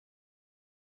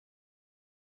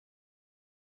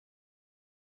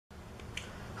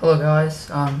Hello guys,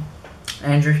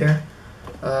 Andrew here.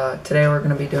 Today we're going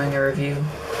to be doing a review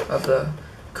of the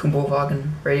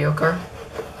Kublewagen radio car.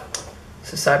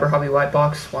 It's a Cyberhobby white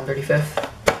box,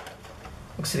 135th.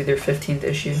 Looks to be their 15th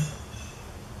issue.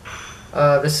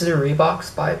 This is a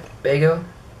rebox by Bego.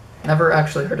 Never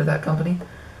actually heard of that company,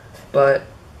 but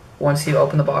once you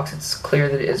open the box it's clear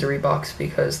that it is a rebox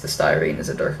because the styrene is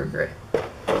a darker gray.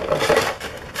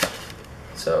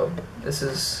 So this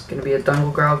is going to be a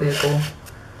dongle growl vehicle.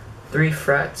 3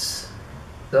 frets.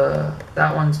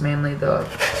 That one's mainly the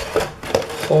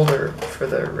holder for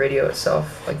the radio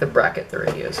itself, like the bracket the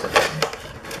radio is in.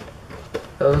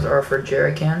 Those are for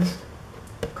jerry cans,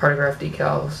 cartograph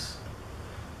decals,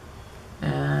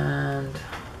 and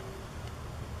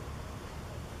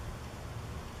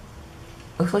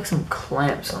looks like some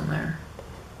clamps on there.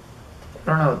 I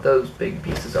don't know what those big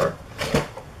pieces are.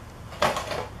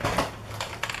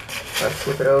 Let's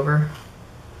flip it over.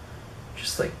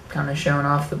 Just like kind of showing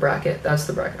off the bracket. That's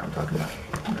the bracket I'm talking about.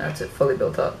 And that's it, fully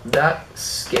built up. That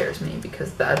scares me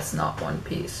because that's not one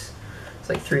piece. It's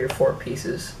like 3 or 4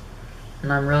 pieces.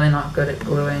 And I'm really not good at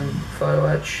gluing photo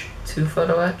etch to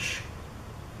photo etch.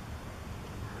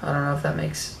 I don't know if that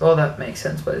makes, well, that makes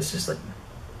sense, but it's just like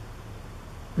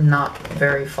not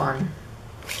very fun.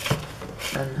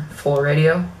 And full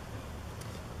radio.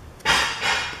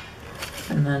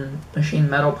 And then machine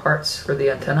metal parts for the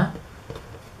antenna.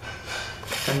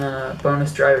 And then a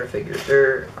bonus driver figure.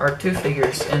 There are 2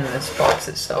 figures in this box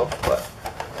itself, but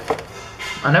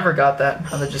I never got that.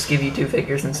 How they just give you 2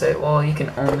 figures and say, well, you can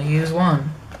only use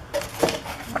one.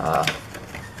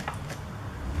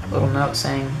 Little note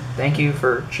saying, thank you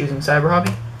for choosing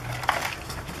Cyberhobby.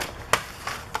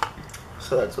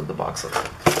 So that's what the box looks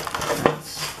like.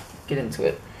 Let's get into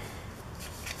it.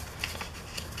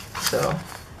 So,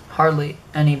 hardly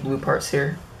any blue parts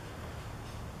here.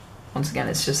 Once again,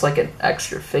 it's just like an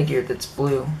extra figure that's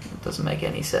blue. It doesn't make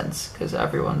any sense because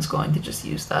everyone's going to just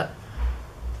use that.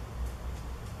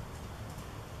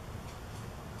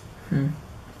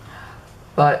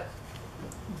 But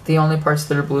the only parts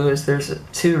that are blue is there's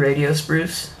 2 radio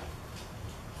sprues.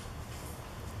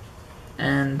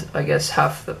 And I guess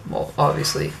half the, well,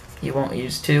 obviously you won't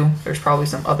use 2. There's probably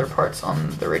some other parts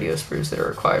on the radio sprues that are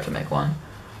required to make one.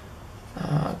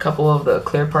 A couple of the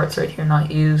clear parts right here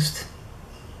not used.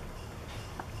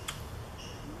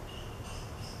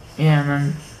 Yeah, and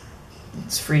then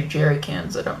it's free jerry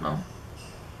cans. I don't know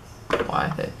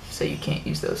why they say you can't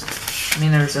use those. I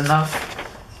mean, there's enough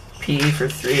PE for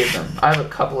 3 of them. I have a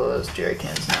couple of those jerry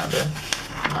cans now. They're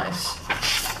nice.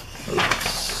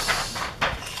 Oops.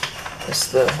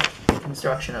 Just the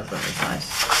construction of them is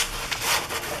nice.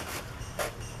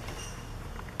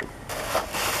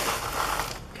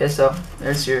 Okay, so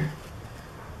there's your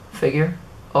figure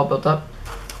all built up.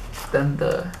 Then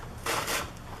the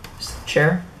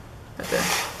chair. Right there.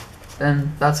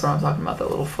 Then that's what I'm talking about, that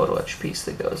little photo etch piece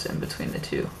that goes in between the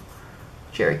 2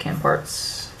 jerry can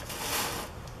parts.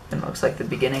 And it looks like the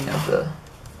beginning of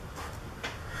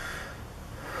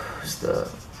the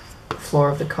floor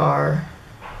of the car.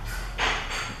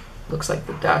 Looks like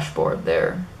the dashboard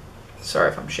there. Sorry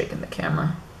if I'm shaking the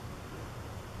camera.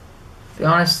 To be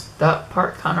honest, that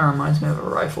part kind of reminds me of a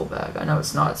rifle bag. I know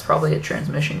it's not, it's probably a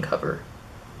transmission cover.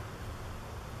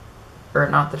 Or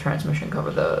not the transmission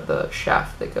cover, the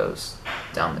shaft that goes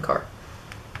down the car.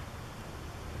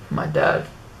 My dad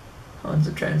owns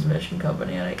a transmission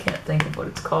company and I can't think of what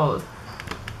it's called.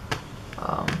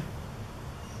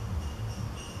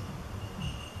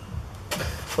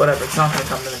 Whatever, it's not gonna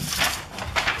come to me.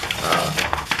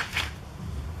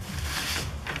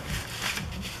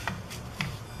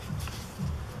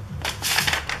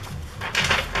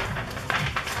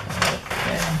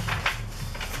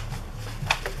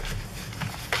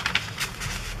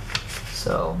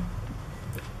 So,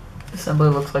 assembly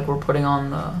looks like we're putting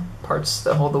on the parts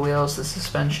that hold the wheels, the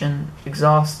suspension,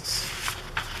 exhausts.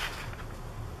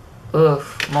 Ugh,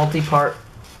 multi-part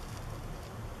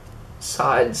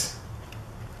sides.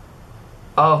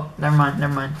 Oh, never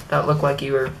mind. That looked like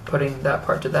you were putting that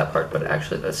part to that part, but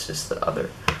actually that's just the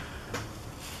other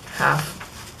half.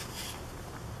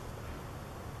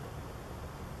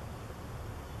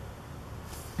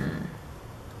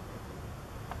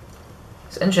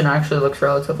 This engine actually looks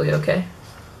relatively okay.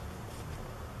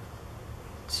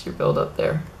 It's your build up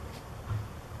there.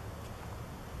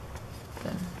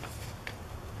 Then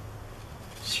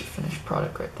it's your finished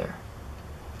product right there.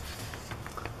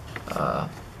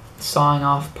 Sawing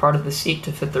off part of the seat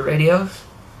to fit the radios.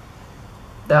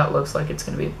 That looks like it's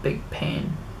going to be a big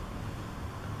pain.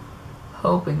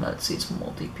 Hoping that seat's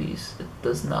multi-piece. It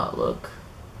does not look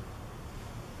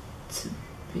to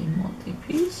be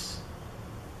multi-piece.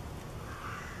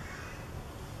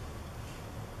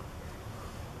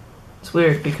 It's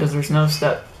weird because there's no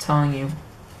step telling you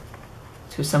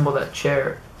to assemble that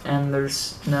chair, and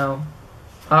there's no...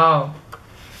 Oh,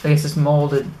 I guess it's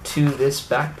molded to this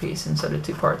back piece instead of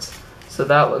two parts. So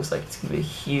that looks like it's going to be a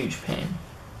huge pain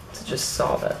to just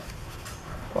saw that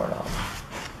part off.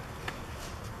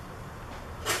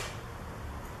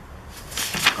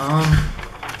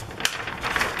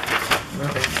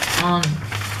 Moving on.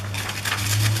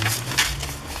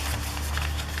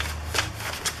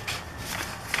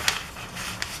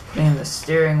 Putting the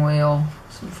steering wheel,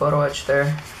 some photo etch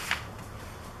there.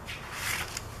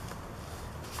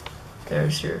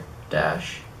 There's your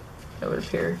dash, it would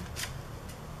appear.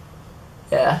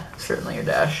 Yeah, certainly your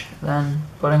dash. Then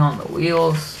putting on the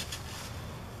wheels.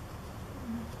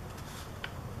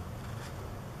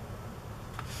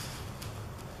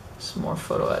 Some more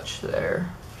photo etch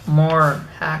there. More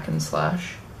hack and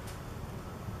slash.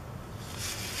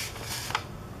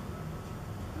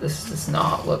 This does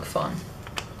not look fun.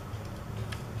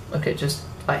 Okay, just,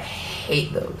 I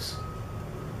hate those.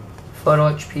 Photo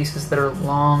etch pieces that are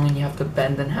long and you have to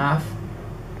bend in half.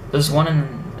 There's one in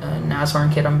a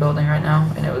Nashorn kit I'm building right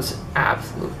now, and it was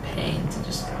absolute pain to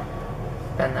just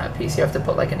bend that piece. You have to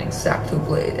put like an X-Acto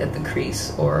blade at the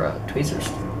crease or tweezers.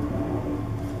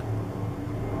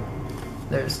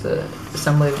 There's the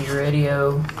assembly of your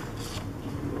radio.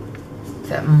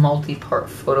 That multi-part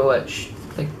photo etch,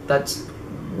 like that's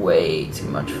way too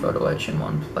much photo etch in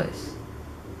one place.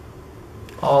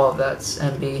 All of that's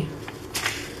MB,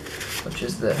 which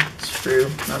is the sprue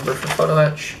number for photo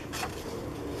etch.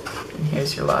 And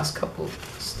here's your last couple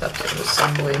steps of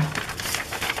assembly.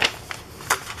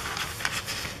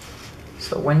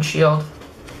 So windshield.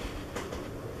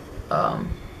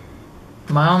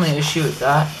 My only issue with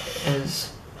that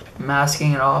is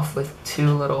masking it off with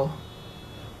two little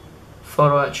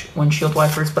photo etch windshield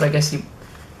wipers, but I guess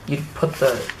you'd put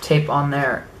the tape on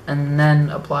there and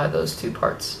then apply those two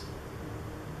parts.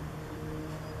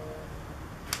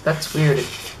 That's weird. It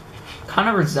kind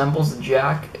of resembles the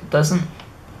jack. It doesn't...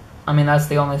 I mean, that's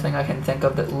the only thing I can think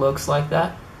of that looks like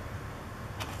that.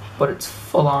 But it's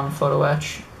full-on photo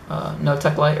etch. No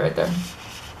tech light right there.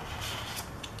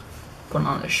 Putting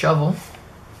on a shovel.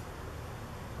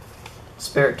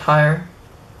 Spare tire.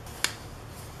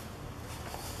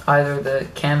 Either the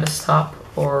canvas top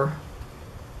or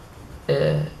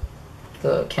the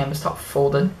canvas top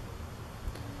folded.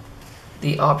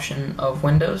 The option of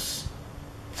windows.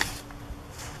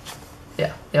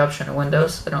 Yeah, the option of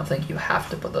windows. I don't think you have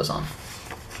to put those on.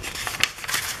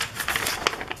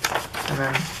 And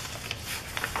then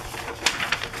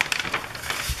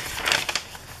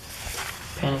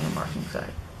painting and marking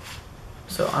side.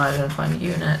 So unidentifying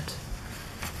unit.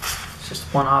 It's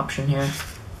just one option here.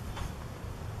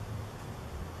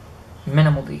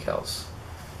 Minimal decals.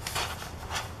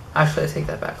 Actually, I take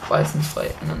that back. License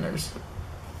plate, and then there's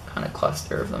kind of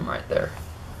cluster of them right there.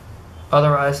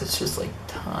 Otherwise, it's just like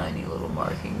tiny little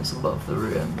markings above the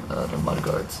rim, the mud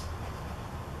guards.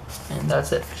 And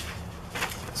that's it.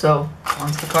 So,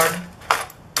 onto the card.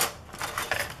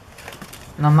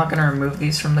 And I'm not going to remove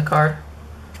these from the card,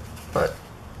 but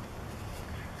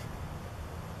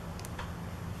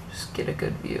just get a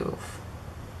good view of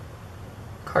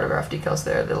cartograph decals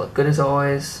there. They look good as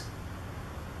always.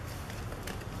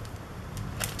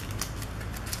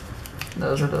 And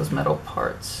those are those metal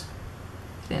parts.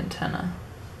 The antenna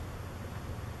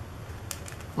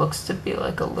looks to be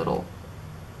like a little,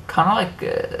 kind of like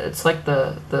it's like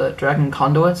the Dragon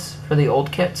conduits for the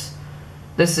old kits.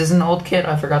 This is an old kit.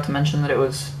 I forgot to mention that it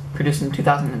was produced in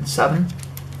 2007.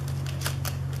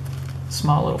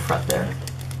 Small little fret there.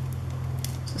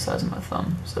 It's the size of my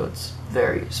thumb, so it's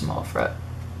very small fret.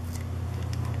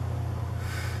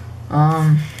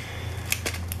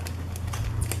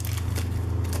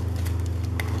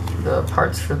 The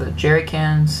parts for the jerry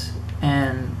cans,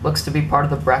 and looks to be part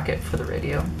of the bracket for the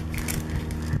radio.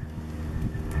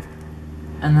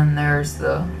 And then there's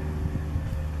the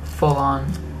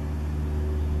full-on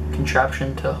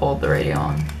contraption to hold the radio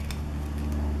on.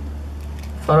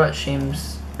 Photo etch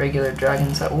seams, regular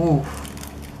Dragons. Ooh,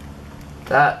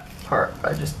 that part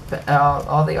I just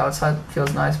all the outside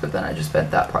feels nice, but then I just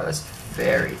bent that part. That's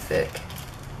very thick.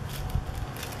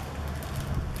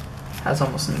 Has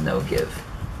almost no give.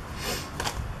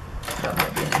 That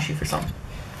might be an issue for some.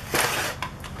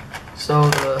 So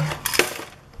the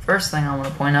first thing I want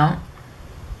to point out,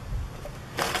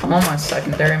 I'm on my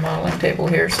secondary modeling table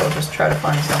here, so I'll just try to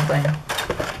find something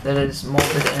that is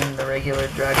molded in the regular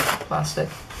Dragon plastic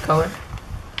color.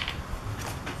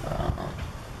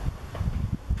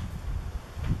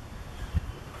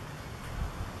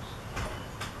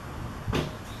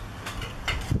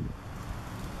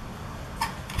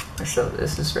 So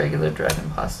this is regular dragon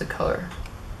plastic color.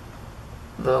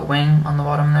 The wing on the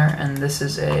bottom there, and this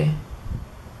is the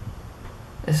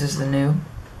new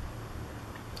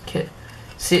kit.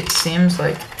 See, it seems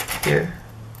like here.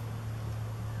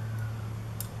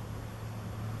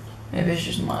 Maybe it's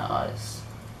just my eyes.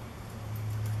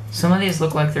 Some of these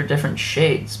look like they're different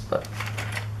shades, but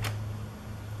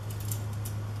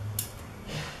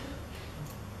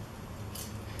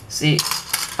see,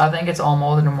 I think it's all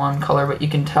molded in one color, but you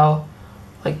can tell,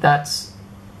 like, that's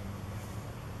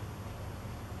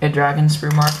a dragon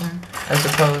sprue marking, as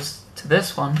opposed to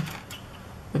this one,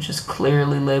 which is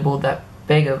clearly labeled that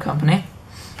Bego company.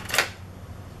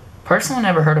 Personally,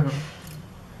 never heard of them.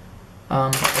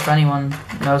 If anyone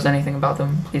knows anything about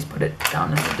them, please put it down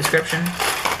in the description.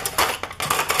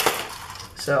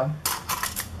 So,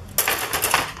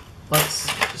 let's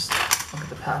just look at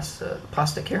the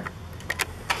plastic here.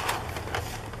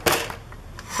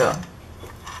 So,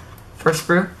 first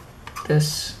sprue,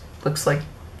 this looks like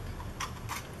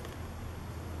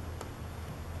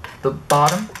the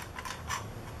bottom.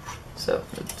 So,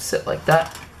 it would sit like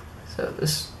that. So,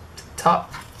 this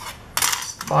top,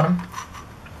 this bottom.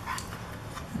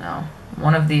 Now,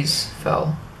 one of these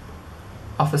fell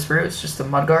off the sprue. It's just a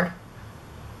mudguard.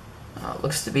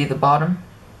 Looks to be the bottom,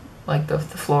 like the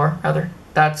floor, rather.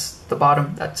 That's the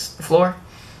bottom, that's the floor.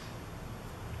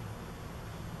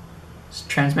 It's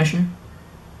transmission.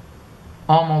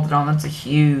 All molded on. That's a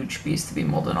huge piece to be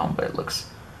molded on, but it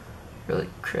looks really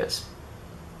crisp.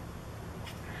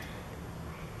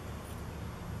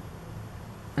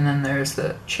 And then there's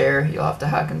the chair. You'll have to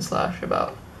hack and slash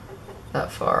about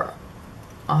that far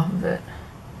off of it.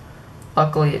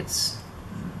 Luckily, it's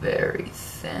very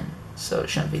thin, so it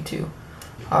shouldn't be too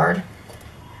hard.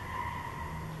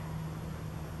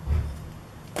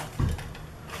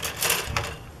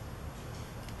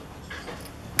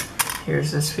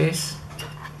 Here's this piece.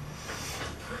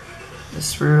 The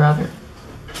sprue, rather.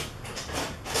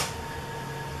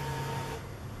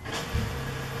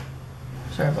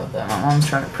 Sorry about that. My mom's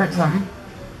trying to print something.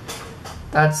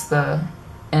 That's the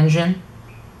engine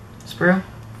sprue.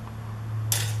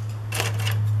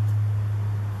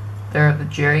 There are the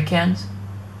jerry cans.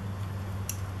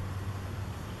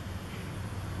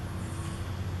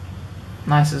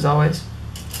 Nice as always.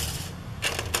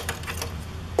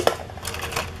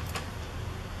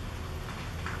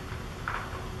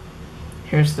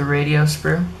 Here's the radio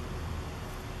sprue.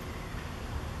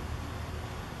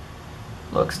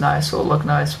 Looks nice. Will look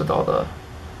nice with all the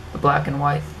black and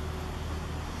white.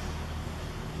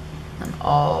 And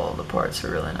all the parts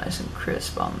are really nice and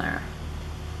crisp on there.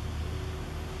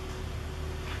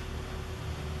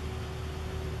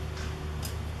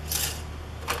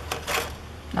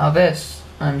 Now this,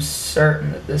 I'm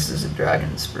certain that this is a dragon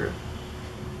sprue.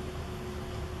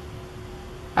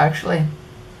 Actually,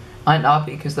 might not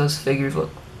be, because those figures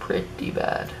look pretty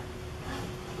bad.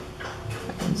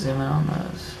 I can zoom in on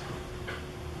those.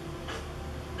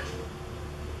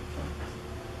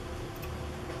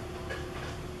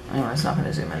 Anyway, it's not going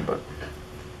to zoom in, but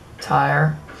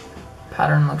tire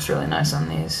pattern looks really nice on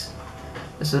these.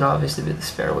 This would obviously be the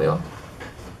spare wheel.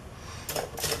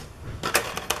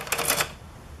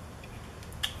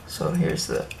 So here's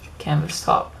the canvas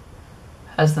top.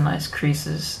 Has the nice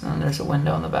creases, and there's a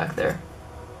window in the back there.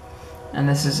 And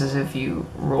this is as if you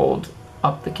rolled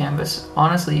up the canvas.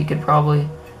 Honestly, you could probably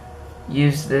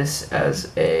use this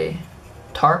as a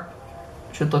tarp,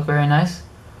 which would look very nice.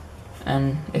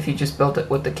 And if you just built it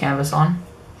with the canvas on.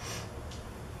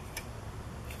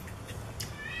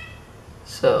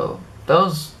 So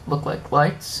those look like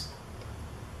lights.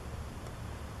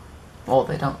 Well,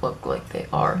 they don't look like they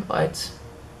are lights.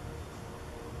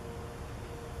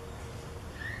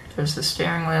 There's the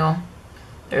steering wheel.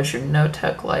 There's your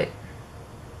no-tech light.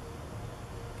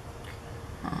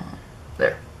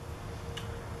 There.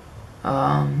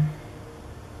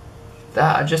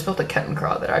 That I just built a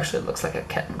kettenkrad that actually looks like a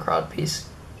kettenkrad piece.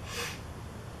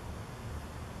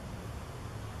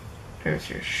 Here's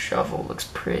your shovel. Looks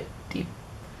pretty deep.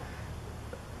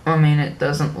 I mean, it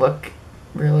doesn't look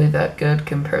really that good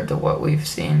compared to what we've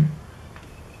seen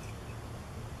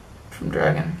from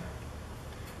Dragon.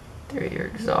 There are your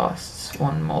exhausts,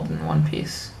 one molded in one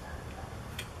piece.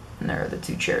 And there are the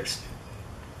two chairs.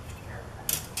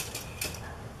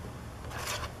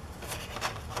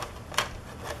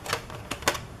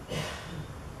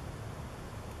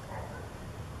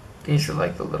 These are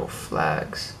like the little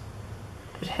flags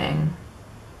that hang.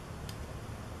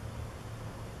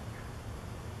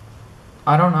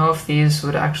 I don't know if these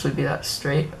would actually be that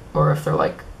straight, or if they're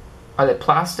like, are they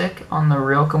plastic on the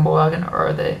real Kublewagen, or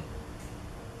are they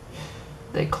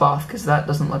cloth? Because that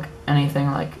doesn't look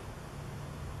anything like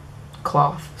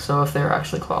cloth. So if they were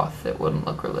actually cloth, it wouldn't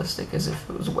look realistic as if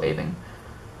it was waving.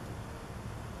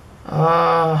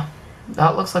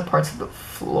 That looks like parts of the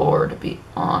floor, to be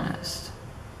honest.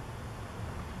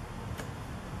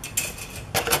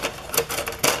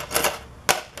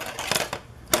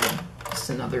 Just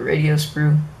another radio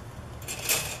sprue.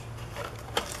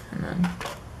 And then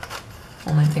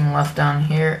only thing left down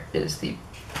here is the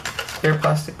clear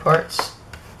plastic parts.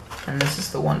 And this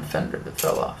is the one fender that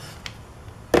fell off.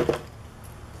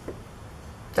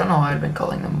 Don't know why I've been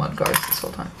calling them mud guards this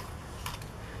whole time.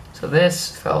 So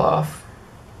this fell off.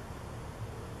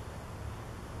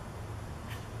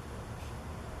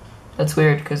 That's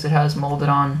weird because it has molded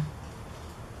on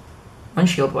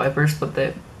windshield wipers, but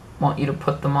they want you to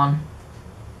put them on.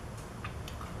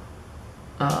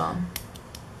 As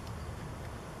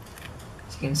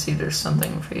you can see, there's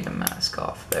something for you to mask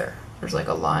off there. There's like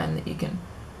a line that you can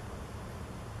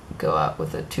go out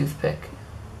with a toothpick,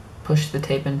 push the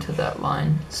tape into that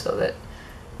line so that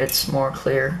it's more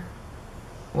clear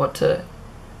what to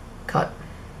cut.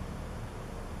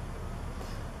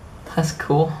 That's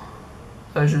cool.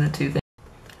 Those are the two things.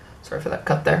 Sorry for that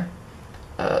cut there.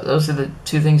 Those are the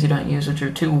two things you don't use, which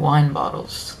are 2 wine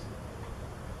bottles.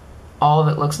 All of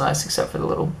it looks nice except for the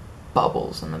little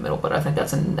bubbles in the middle, but I think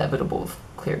that's inevitable with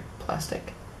clear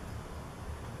plastic.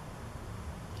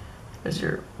 There's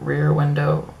your rear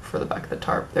window for the back of the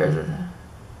tarp. There's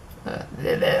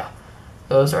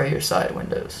those are your side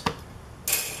windows.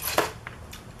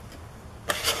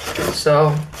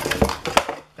 So,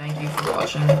 thank you for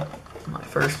watching my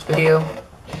first video,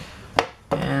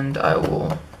 and I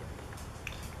will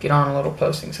get on a little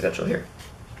posting schedule here.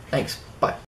 Thanks. Bye.